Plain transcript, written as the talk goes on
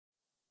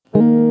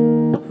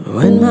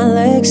When my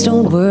legs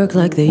don't work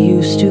like they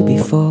used to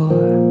before,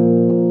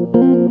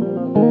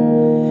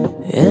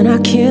 and I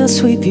can't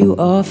sweep you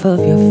off of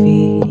your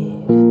feet,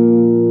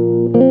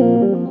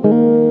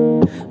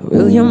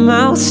 will your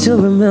mouth still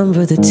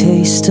remember the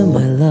taste of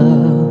my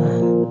love?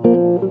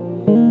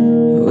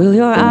 Will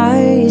your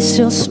eyes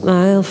still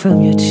smile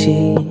from your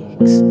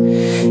cheeks?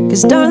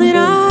 'Cause darling,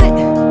 I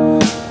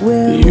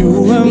will. You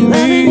and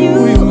me,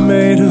 we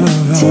made a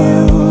vow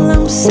till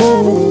I'm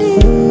 70,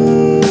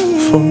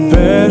 for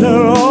better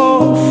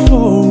or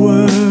for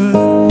worse.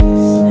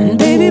 and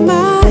baby,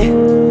 my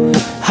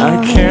I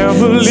can't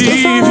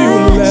believe you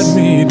let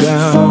me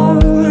down,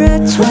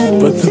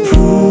 but the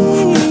proof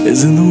is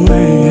in the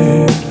way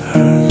it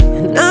hurts.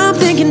 And I'm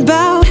thinking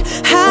about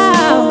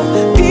how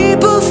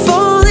people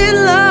fall in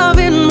love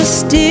in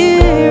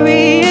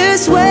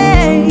mysterious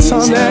ways.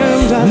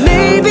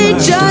 Maybe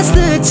just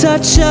the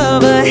touch of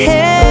a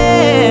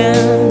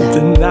hand,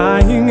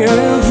 Denying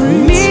every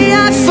me,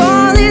 I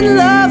fall in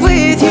love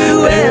with you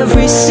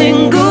every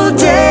single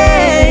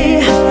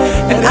day,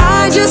 and I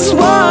just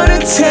wanna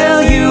tell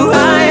you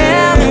I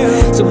am.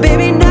 So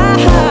baby, now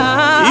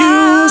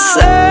You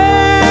say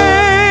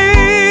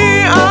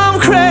I'm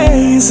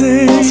crazy,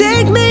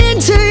 take me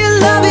into your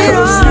loving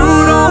 'cause you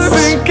don't arms.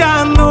 think I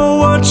know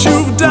what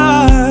you've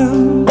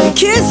done.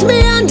 Kiss me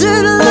under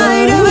the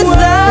light of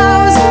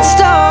 1,000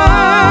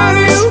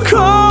 stars. You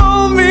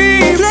call me,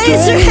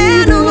 Place your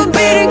hand on my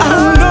beating I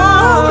heart. know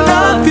I'm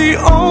not the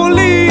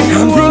only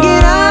I'm one.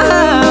 thinking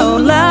out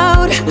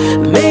loud,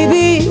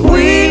 maybe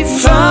we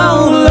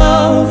found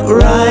love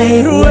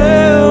right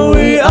where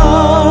we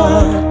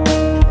are.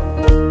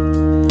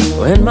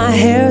 When my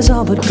hair's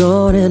all but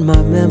gone and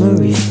my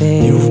memory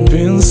fades, You've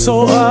been so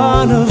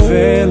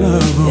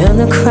unavailable, and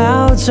the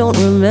crowds don't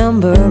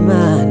remember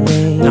my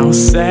name. now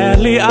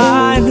sadly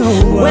I know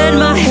why. When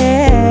my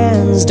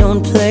hands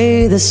don't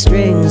play the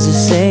strings the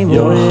same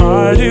Your way,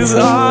 heart is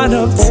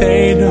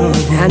unobtainable,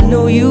 I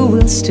know you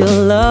will still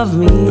love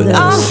me. but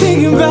I'm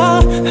thinking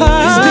about how